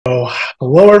So,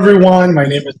 hello everyone. My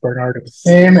name is Bernardo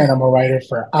Sim, and I'm a writer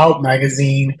for Out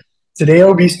Magazine. Today,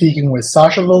 I'll be speaking with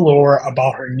Sasha Velour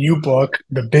about her new book,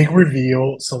 The Big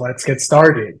Reveal. So, let's get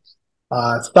started.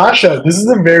 Sasha, this is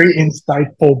a very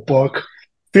insightful book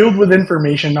filled with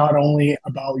information not only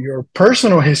about your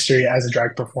personal history as a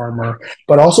drag performer,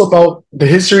 but also about the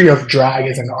history of drag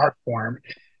as an art form.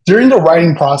 During the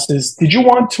writing process, did you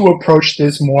want to approach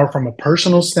this more from a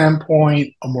personal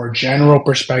standpoint, a more general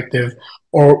perspective,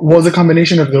 or was a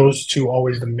combination of those two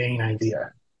always the main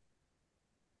idea?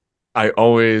 I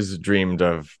always dreamed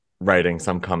of writing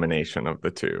some combination of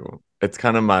the two. It's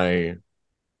kind of my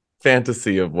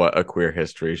fantasy of what a queer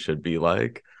history should be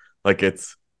like.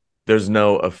 There's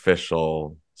no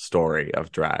official story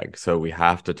of drag. So we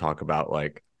have to talk about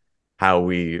how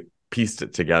we pieced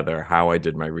it together, how I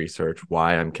did my research,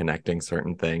 why I'm connecting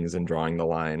certain things and drawing the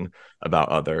line about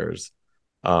others.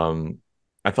 Um,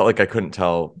 I felt like I couldn't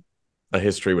tell a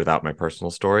history without my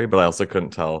personal story, but I also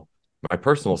couldn't tell my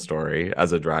personal story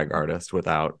as a drag artist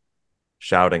without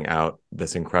shouting out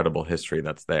this incredible history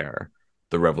that's there.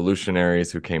 The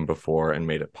revolutionaries who came before and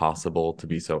made it possible to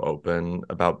be so open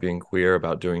about being queer,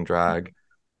 about doing drag,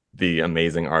 the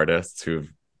amazing artists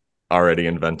who've already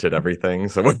invented everything.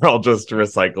 So we're all just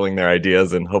recycling their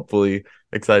ideas and hopefully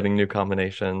exciting new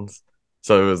combinations.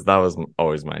 So that was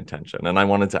always my intention. And I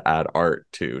wanted to add art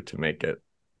too to make it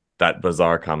that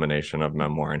bizarre combination of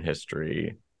memoir and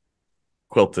history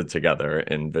quilted together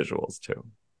in visuals too.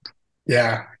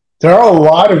 Yeah, there are a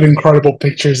lot of incredible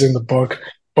pictures in the book,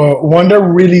 but one that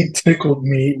really tickled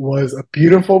me was a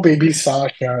beautiful baby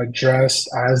Sasha dressed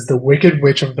as the Wicked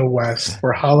Witch of the West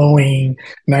for Halloween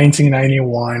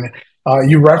 1991.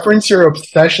 You reference your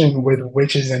obsession with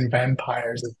witches and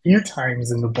vampires a few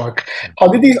times in the book. How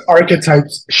did these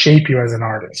archetypes shape you as an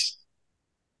artist?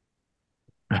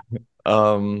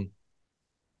 Um,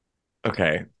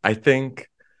 okay. I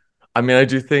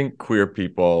do think queer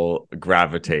people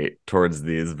gravitate towards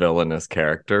these villainous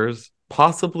characters,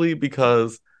 possibly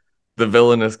because the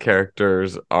villainous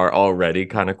characters are already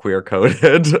kind of queer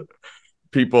coded.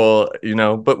 People,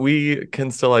 but we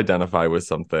can still identify with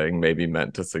something maybe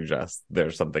meant to suggest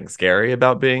there's something scary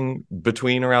about being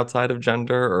between or outside of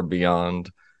gender or beyond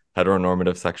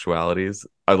heteronormative sexualities.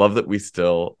 I love that we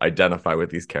still identify with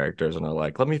these characters and are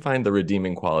like, let me find the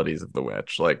redeeming qualities of the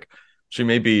witch. Like, she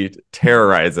may be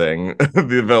terrorizing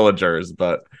the villagers,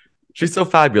 but she's so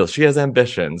fabulous. She has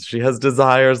ambitions. She has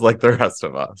desires like the rest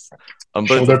of us. But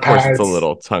Shoulder of course, it's a pads.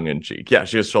 little tongue in cheek. Yeah,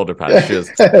 she has shoulder pads. She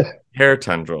has hair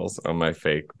tendrils. Oh, my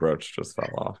fake brooch just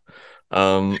fell off.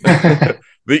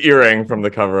 The earring from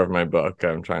the cover of my book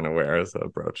I'm trying to wear as a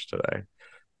brooch today.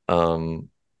 Um,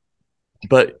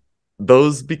 but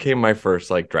those became my first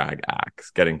drag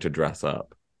acts, getting to dress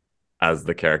up as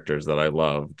the characters that I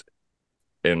loved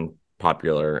in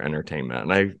popular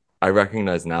entertainment. And I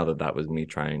recognize now that that was me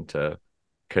trying to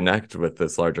connect with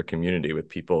this larger community with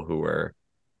people who were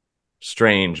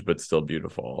strange but still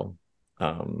beautiful,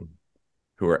 um,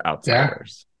 who were Yeah.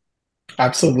 outsiders.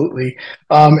 Absolutely.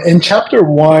 In chapter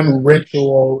one,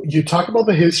 Ritual, you talk about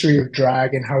the history of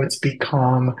drag and how it's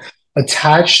become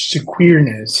attached to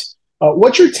queerness.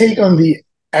 What's your take on the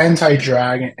anti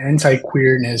drag and anti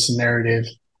queerness narrative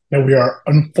that we are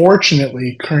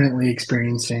unfortunately currently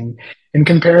experiencing in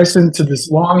comparison to this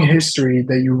long history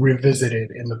that you revisited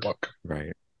in the book?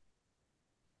 Right.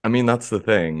 I mean, that's the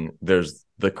thing. There's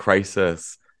the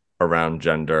crisis around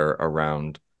gender,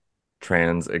 around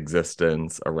trans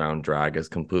existence, around drag is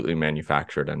completely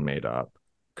manufactured and made up.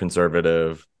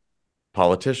 Conservative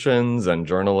politicians and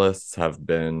journalists have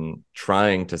been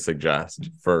trying to suggest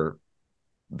for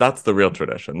that's the real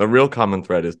tradition. The real common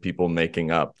thread is people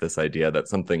making up this idea that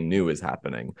something new is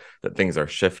happening, that things are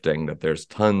shifting, that there's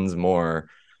tons more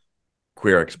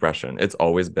queer expression. It's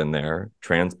always been there.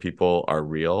 Trans people are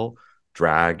real.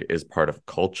 Drag is part of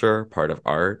culture, part of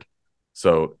art.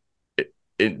 So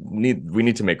we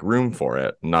need to make room for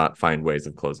it, not find ways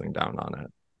of closing down on it.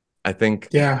 I think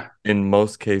Yeah, in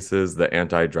most cases the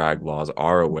anti-drag laws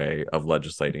are a way of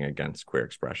legislating against queer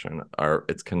expression. Are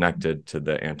It's connected to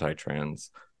the anti-trans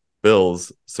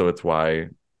bills, so it's why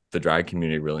the drag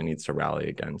community really needs to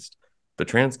rally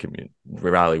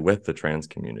with the trans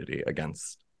community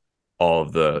against all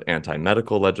of the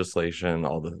anti-medical legislation,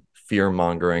 all the fear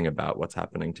mongering about what's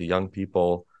happening to young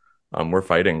people. We're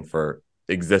fighting for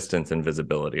existence and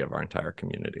visibility of our entire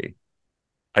community.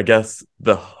 I guess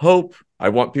the hope, I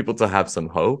want people to have some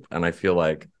hope. And I feel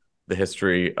like the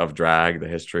history of drag, the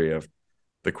history of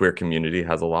the queer community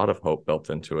has a lot of hope built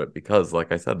into it because,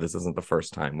 like I said, this isn't the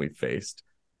first time we've faced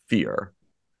fear.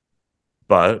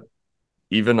 But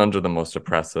even under the most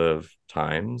oppressive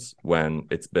times when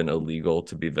it's been illegal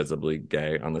to be visibly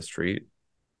gay on the street,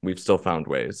 we've still found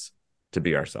ways to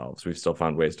be ourselves. We've still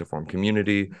found ways to form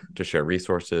community, to share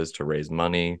resources, to raise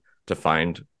money, to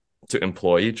find, to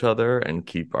employ each other and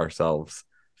keep ourselves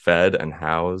fed and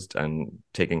housed and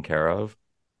taken care of.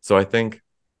 So I think,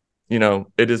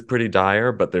 it is pretty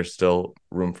dire, but there's still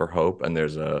room for hope. And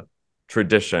there's a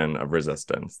tradition of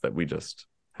resistance that we just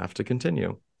have to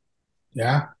continue.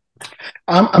 Yeah.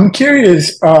 I'm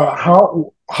curious,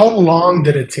 how long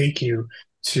did it take you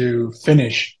to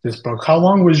finish this book? How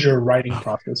long was your writing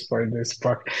process for this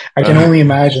book? I can only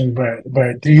imagine,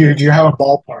 but do you have a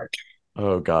ballpark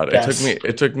Oh God, it took me guess?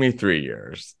 it took me 3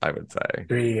 years, I would say.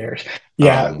 3 years.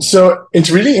 Yeah. Um, So it's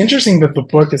really interesting that the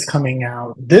book is coming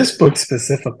out. This book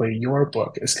specifically, your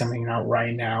book, is coming out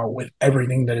right now with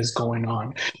everything that is going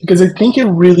on. Because I think it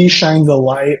really shines a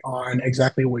light on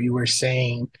exactly what you were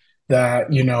saying, that,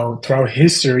 throughout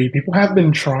history, people have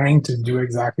been trying to do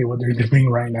exactly what they're doing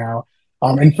right now.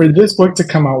 And for this book to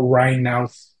come out right now,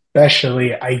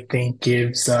 especially, I think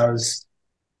gives us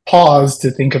pause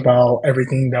to think about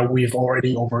everything that we've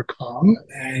already overcome,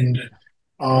 and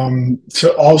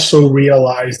to also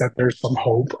realize that there's some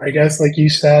hope, I guess, like you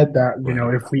said, that,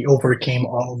 right. if we overcame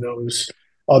all those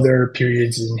other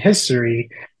periods in history,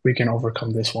 we can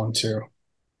overcome this one too.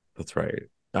 That's right.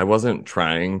 I wasn't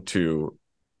trying to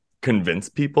convince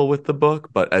people with the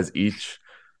book, but as each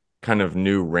kind of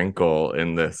new wrinkle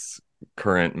in this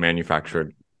current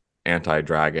manufactured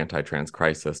anti-drag, anti-trans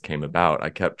crisis came about,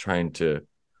 I kept trying to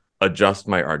adjust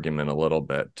my argument a little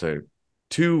bit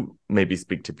to maybe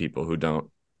speak to people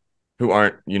who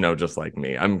aren't, just like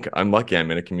me. I'm lucky I'm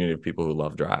in a community of people who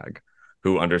love drag,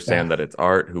 who Yeah, understand that it's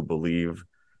art, who believe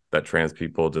that trans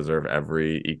people deserve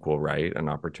every equal right and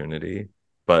opportunity.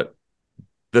 But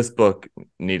this book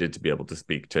needed to be able to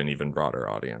speak to an even broader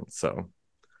audience. So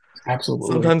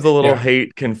absolutely. sometimes a little Yeah,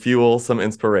 hate can fuel some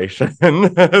inspiration.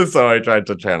 So I tried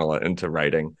to channel it into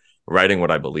writing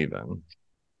what I believe in.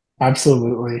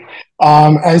 absolutely.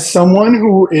 As someone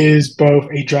who is both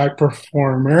a drag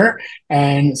performer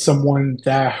and someone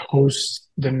that hosts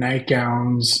the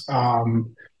nightgowns,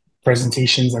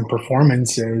 presentations and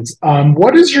performances,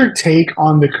 what is your take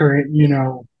on the current,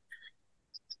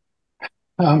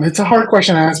 it's a hard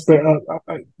question to ask, but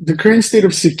the current state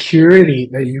of security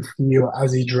that you feel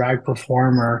as a drag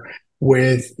performer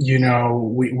with,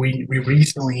 we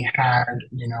recently had,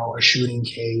 a shooting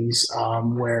case,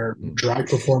 where drag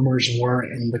performers were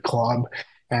in the club,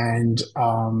 and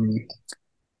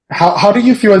how do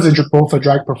you feel as both a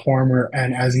drag performer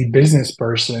and as a business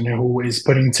person who is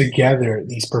putting together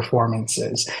these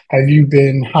performances? Have you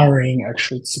been hiring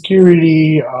extra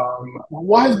security?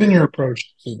 What has been your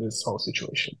approach to this whole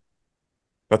situation?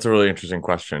 That's a really interesting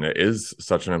question. It is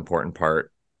such an important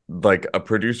part. Like a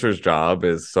producer's job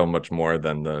is so much more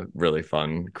than the really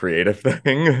fun creative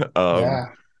thing. Yeah,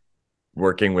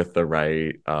 Working with the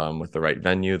right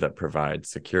venue that provides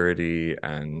security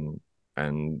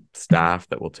and staff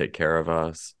that will take care of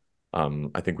us.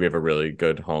 I think we have a really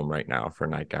good home right now for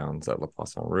nightgowns at Le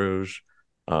Poisson Rouge.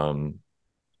 Um,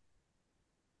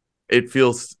 it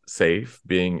feels safe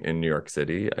being in New York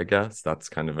City, I guess. That's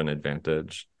kind of an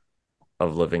advantage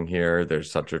of living here.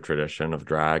 There's such a tradition of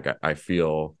drag. I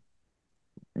feel,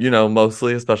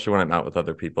 mostly, especially when I'm out with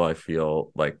other people, I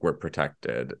feel like we're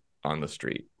protected on the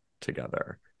street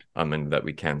together, and that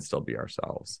we can still be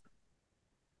ourselves.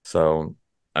 So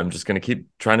I'm just gonna keep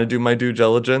trying to do my due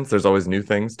diligence. There's always new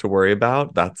things to worry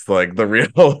about. That's like the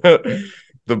real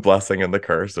the blessing and the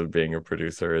curse of being a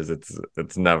producer is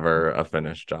it's never a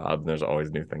finished job. There's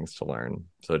always new things to learn.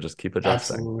 So just keep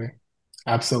adjusting. absolutely.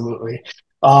 Absolutely.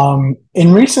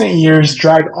 In recent years,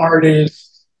 drag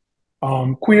artists,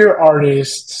 queer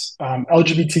artists,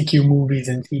 LGBTQ movies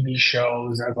and TV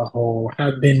shows as a whole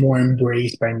have been more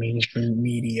embraced by mainstream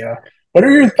media. What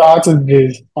are your thoughts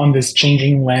on this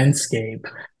changing landscape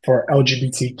for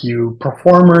LGBTQ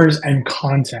performers and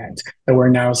content that we're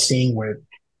now seeing with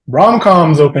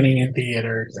rom-coms opening in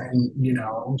theaters, and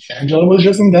Shangela was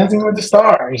just in Dancing with the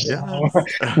Stars.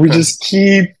 Yes. We just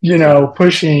keep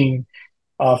pushing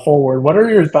forward. What are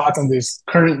your thoughts on this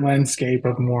current landscape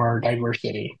of more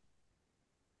diversity?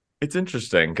 It's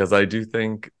interesting because I do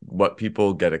think what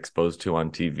people get exposed to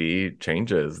on TV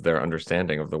changes their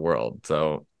understanding of the world.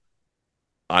 So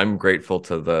I'm grateful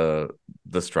to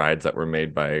the strides that were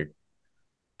made by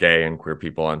gay and queer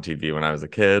people on TV when I was a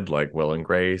kid, like Will and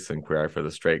Grace and Queer Eye for the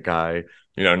Straight Guy.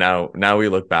 Now we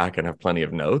look back and have plenty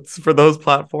of notes for those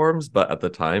platforms, but at the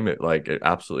time it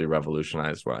absolutely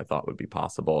revolutionized what I thought would be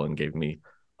possible and gave me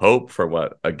hope for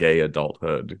what a gay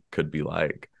adulthood could be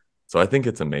like. So I think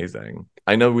it's amazing.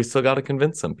 I know we still got to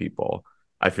convince some people.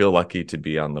 I feel lucky to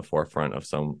be on the forefront of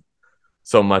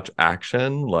so much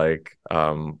action. Like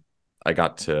I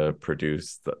got to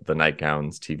produce the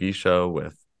Nightgowns TV show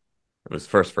with it was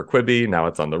first for Quibi, now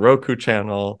it's on the Roku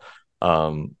channel.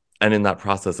 And in that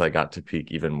process, I got to peek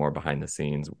even more behind the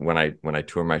scenes when I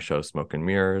tour my show Smoke and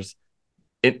Mirrors.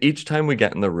 Each time we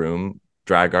get in the room,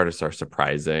 drag artists are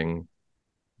surprising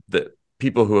the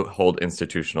people who hold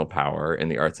institutional power in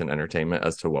the arts and entertainment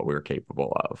as to what we're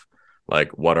capable of.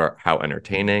 Like how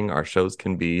entertaining our shows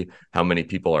can be, how many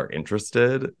people are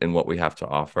interested in what we have to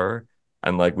offer.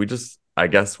 And like I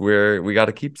guess we got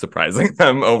to keep surprising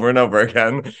them over and over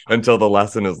again until the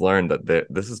lesson is learned that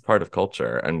this is part of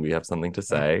culture and we have something to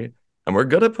say and we're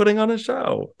good at putting on a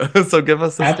show. So give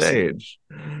us a Absolutely. stage.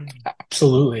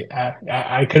 Absolutely.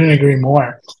 I couldn't agree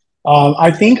more.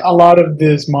 I think a lot of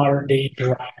this modern day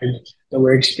drag that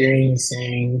we're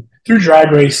experiencing through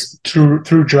Drag Race, through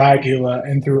Dragula,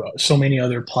 and through so many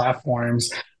other platforms,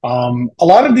 a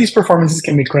lot of these performances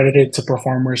can be credited to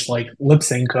performers like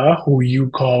Lipsinka, who you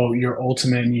call your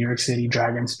ultimate New York City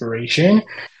drag inspiration.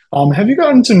 Have you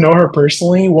gotten to know her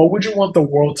personally? What would you want the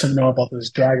world to know about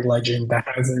this drag legend that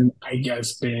hasn't, I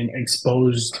guess, been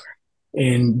exposed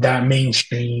in that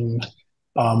mainstream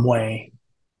way?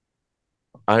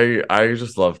 I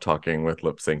just love talking with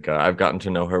Lipsinka. I've gotten to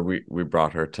know her. We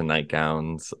brought her to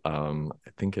Nightgowns, I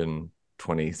think in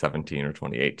 2017 or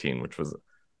 2018, which was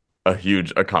a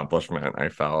huge accomplishment, I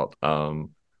felt.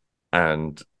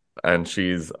 And and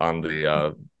she's on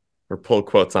the her pull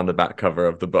quotes on the back cover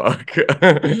of the book,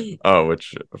 oh,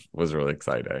 which was really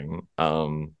exciting.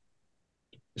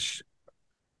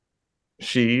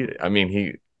 She, I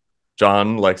mean,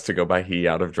 John likes to go by he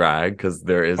out of drag because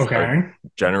there is a Okay.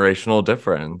 generational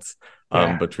difference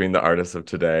Yeah. between the artists of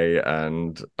today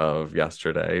and of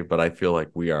yesterday. But I feel like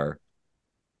we are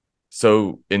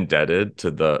so indebted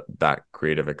to that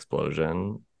creative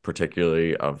explosion,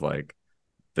 particularly of like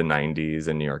the 90s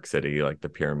in New York City, like the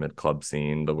Pyramid Club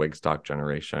scene, the Wigstock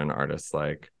generation, artists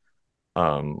like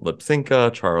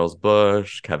Lipsinka, Charles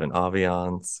Bush, Kevin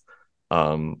Aviance.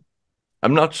 Um,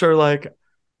 I'm not sure like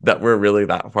that we're really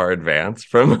that far advanced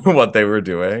from what they were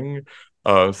doing.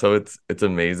 So it's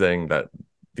amazing that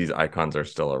these icons are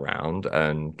still around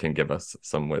and can give us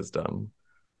some wisdom.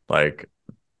 Like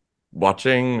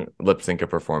watching Lipsinka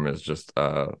perform is just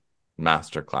a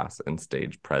masterclass in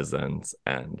stage presence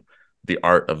and the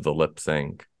art of the lip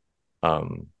sync.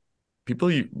 Um,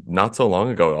 People not so long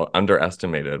ago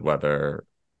underestimated whether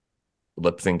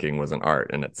lip syncing was an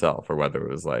art in itself or whether it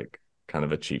was like kind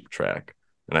of a cheap trick.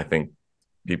 And I think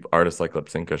artists like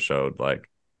Lipsinka showed like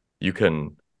you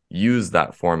can use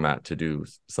that format to do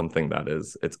something that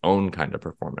is its own kind of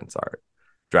performance art.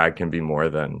 Drag can be more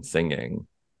than singing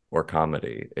or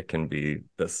comedy. It can be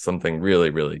this something really,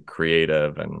 really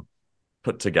creative and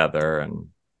put together. And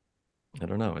I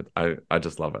don't know. I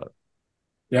just love it.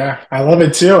 Yeah, I love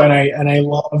it too, and I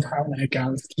love how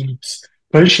Nightgowns keeps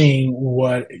pushing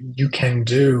what you can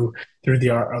do through the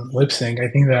art of lip sync. I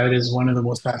think that is one of the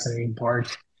most fascinating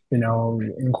parts.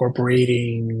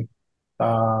 Incorporating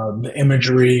the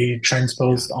imagery Yeah.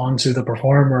 transposed onto the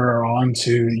performer or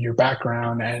onto your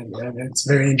background, and it's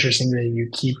very interesting that you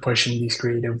keep pushing these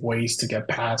creative ways to get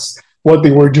past what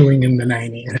they were doing in the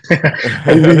 90s.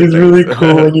 I think it's Thanks. really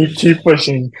cool when you keep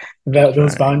pushing those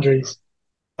Trying. boundaries.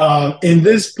 In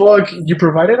this book, you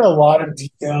provided a lot of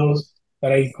details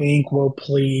that I think will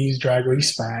please Drag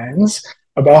Race fans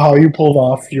about how you pulled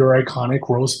off your iconic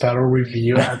rose petal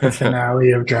review at the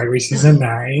finale of Drag Race Season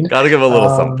 9. Gotta give a little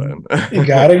Um, something. you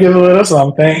gotta give a little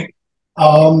something.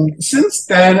 Since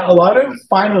then, a lot of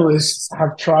finalists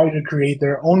have tried to create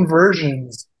their own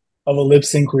versions of a lip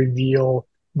sync reveal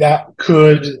that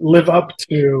could live up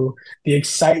to the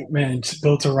excitement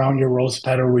built around your rose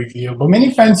petal reveal. But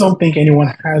many fans don't think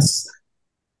anyone has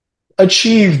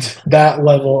achieved that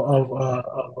level of a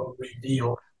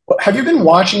reveal. Have you been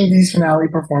watching these finale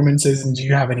performances and do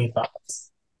you have any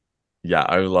thoughts? Yeah,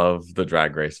 I love the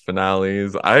drag race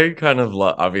finales. I kind of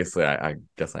love, obviously, I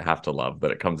guess I have to love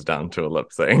that it comes down to a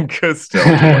lip sync still to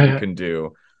what you can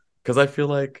do. Because I feel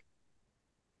like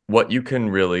what you can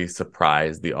really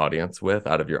surprise the audience with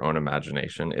out of your own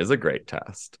imagination is a great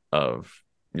test of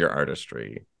your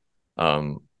artistry.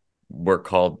 Um, we're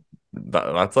called,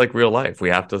 that's like real life. We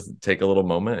have to take a little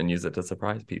moment and use it to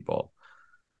surprise people.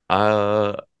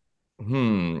 Uh,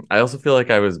 I also feel like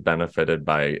I was benefited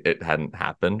by it hadn't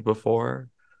happened before.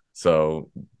 So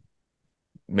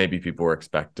maybe people were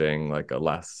expecting like a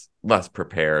less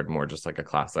prepared, more just like a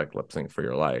classic lip sync for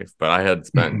your life. But I had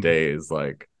spent days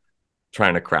like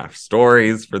trying to craft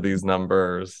stories for these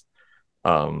numbers.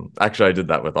 Actually, I did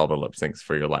that with all the lip syncs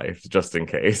for your life, just in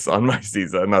case on my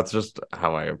season. That's just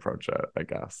how I approach it, I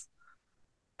guess.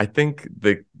 I think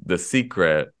the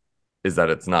secret is that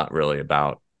it's not really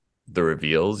about the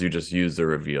reveals. You just use the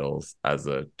reveals as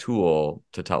a tool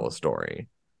to tell a story.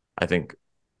 I think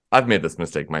I've made this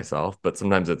mistake myself, but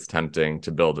sometimes it's tempting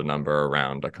to build a number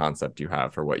around a concept you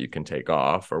have for what you can take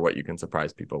off or what you can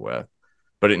surprise people with,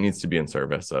 but it needs to be in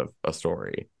service of a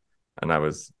story. And I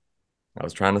was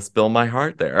trying to spill my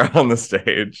heart there on the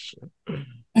stage.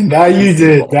 And that you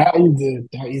did, Unseeable. that you did,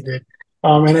 that you did.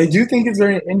 And I do think it's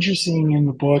very interesting in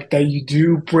the book that you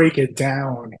do break it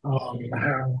down,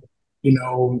 how,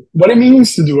 what it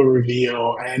means to do a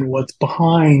reveal and what's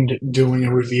behind doing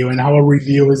a reveal and how a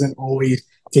reveal isn't always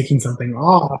taking something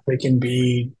off. It can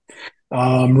be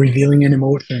revealing an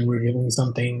emotion, revealing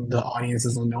something the audience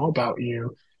doesn't know about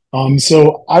you.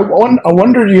 So I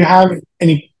wonder, do you have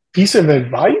any piece of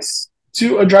advice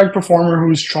to a drag performer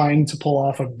who's trying to pull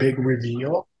off a big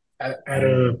reveal at a,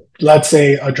 Mm. let's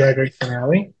say, a drag race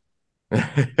finale?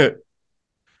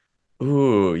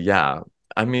 Ooh, yeah.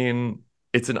 I mean,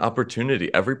 it's an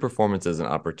opportunity. Every performance is an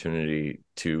opportunity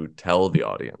to tell the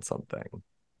audience something.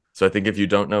 So I think if you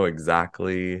don't know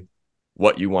exactly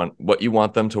what you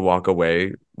want them to walk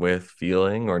away with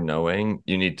feeling or knowing,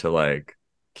 you need to like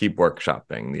keep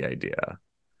workshopping the idea.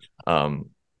 Um,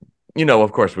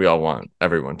 of course we all want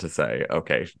everyone to say,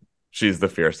 okay, she's the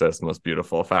fiercest, most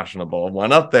beautiful, fashionable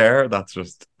one up there. That's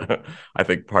just I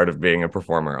think part of being a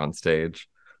performer on stage.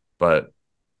 But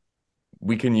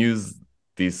we can use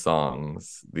these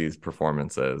songs, these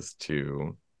performances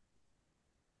to,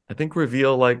 I think,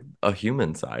 reveal like a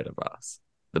human side of us.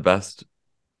 The best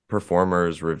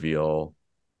performers reveal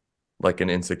like an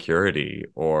insecurity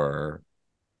or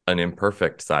an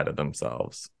imperfect side of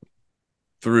themselves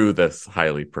through this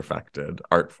highly perfected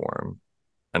art form.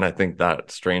 And I think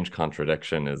that strange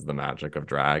contradiction is the magic of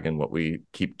drag and what we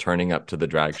keep turning up to the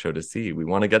drag show to see. We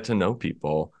want to get to know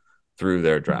people through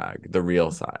their drag, the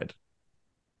real side.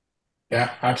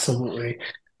 Yeah, absolutely.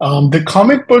 The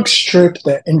comic book strip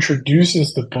that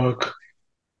introduces the book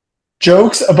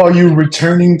jokes about you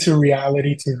returning to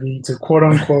reality TV to quote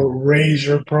unquote raise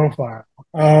your profile.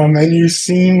 And you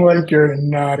seem like you're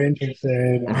not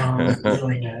interested in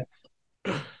doing it.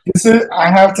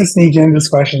 I have to sneak in this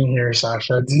question here,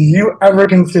 Sasha. Do you ever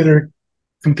consider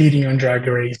competing on Drag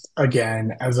Race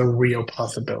again as a real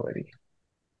possibility?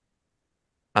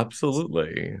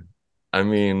 Absolutely. I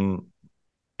mean,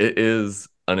 it is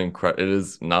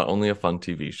not only a fun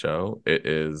TV show, it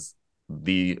is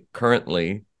the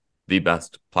currently the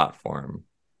best platform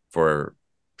for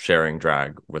sharing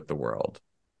drag with the world.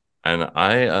 And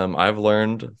I've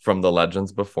learned from the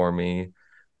legends before me,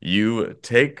 you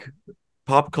take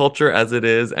pop culture as it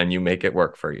is and you make it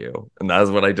work for you. And that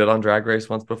is what I did on Drag Race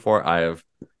once before. I have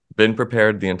been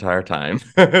prepared the entire time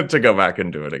to go back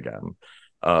and do it again.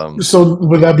 Um, So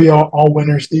would that be all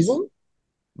winter season?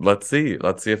 let's see.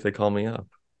 Let's see if they call me up.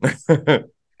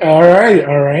 All right,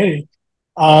 all right.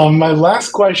 My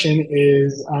last question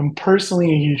is, I'm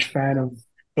personally a huge fan of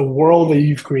the world that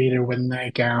you've created with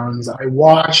nightgowns. I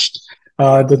watched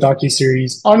the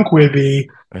docuseries on Quibi,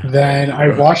 Thank then I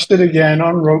you. watched it again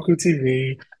on Roku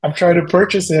TV. I've tried to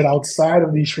purchase it outside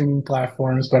of these streaming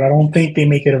platforms, but I don't think they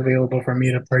make it available for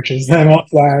me to purchase them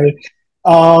outside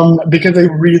because I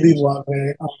really love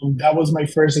it. That was my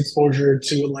first exposure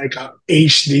to like a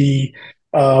HD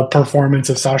performance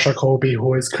of Sasha Colby,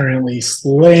 who is currently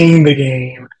slaying the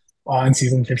game on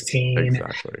season 15.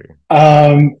 Exactly.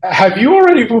 Have you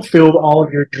already fulfilled all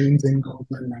of your dreams and goals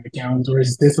in nightgowns, or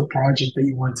is this a project that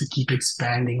you want to keep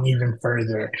expanding even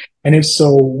further? And if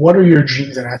so, what are your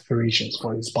dreams and aspirations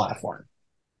for this platform?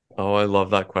 Oh, I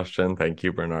love that question. Thank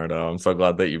you, Bernardo. I'm so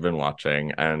glad that you've been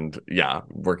watching. And yeah,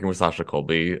 working with Sasha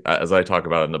Colby, as I talk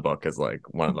about in the book, is like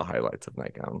one of the highlights of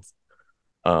nightgowns,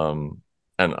 um,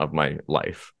 and of my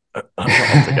life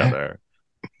altogether.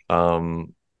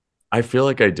 Um, I feel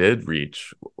like I did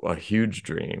reach a huge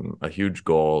dream, a huge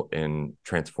goal in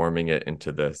transforming it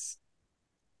into this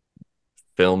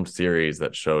filmed series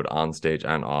that showed on stage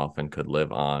and off and could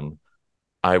live on.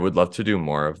 I would love to do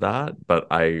more of that, but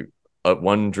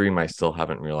one dream I still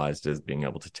haven't realized is being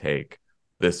able to take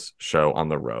this show on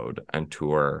the road and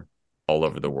tour all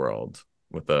over the world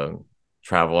with a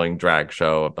traveling drag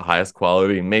show of the highest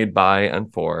quality made by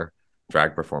and for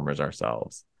drag performers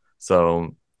ourselves.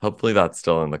 So hopefully that's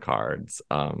still in the cards.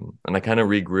 And I kind of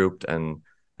regrouped and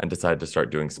decided to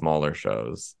start doing smaller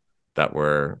shows that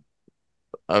were,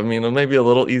 I mean, maybe a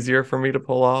little easier for me to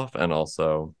pull off, and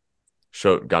also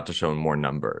got to show more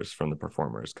numbers from the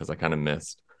performers because I kind of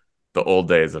missed the old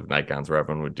days of nightgowns where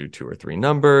everyone would do two or three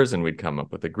numbers and we'd come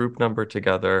up with a group number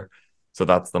together. So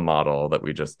that's the model that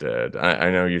we just did.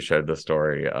 I know you shared the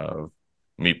story of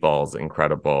Meatball's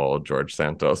incredible George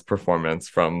Santos performance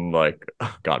from like,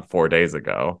 God, 4 days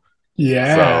ago.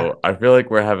 Yeah. So I feel like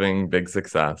we're having big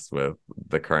success with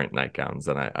the current nightgowns,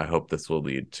 and I hope this will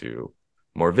lead to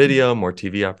more video, more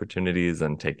TV opportunities,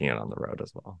 and taking it on the road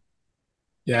as well.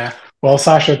 Yeah. Well,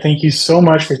 Sasha, thank you so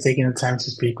much for taking the time to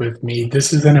speak with me.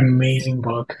 This is an amazing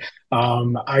book.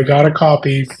 I got a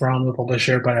copy from the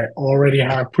publisher, but I already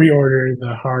have pre-ordered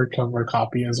the hardcover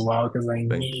copy as well because I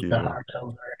Thank need the you.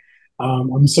 hardcover.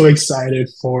 I'm so excited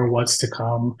for what's to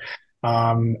come.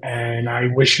 And I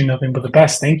wish you nothing but the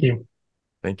best. Thank you.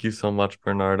 Thank you so much,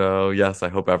 Bernardo. Yes, I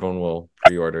hope everyone will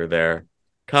pre-order their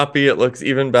copy. It looks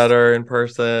even better in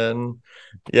person.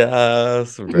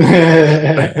 Yes, we're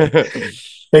very excited.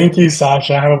 Thank you,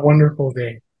 Sasha. Have a wonderful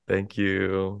day. Thank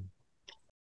you.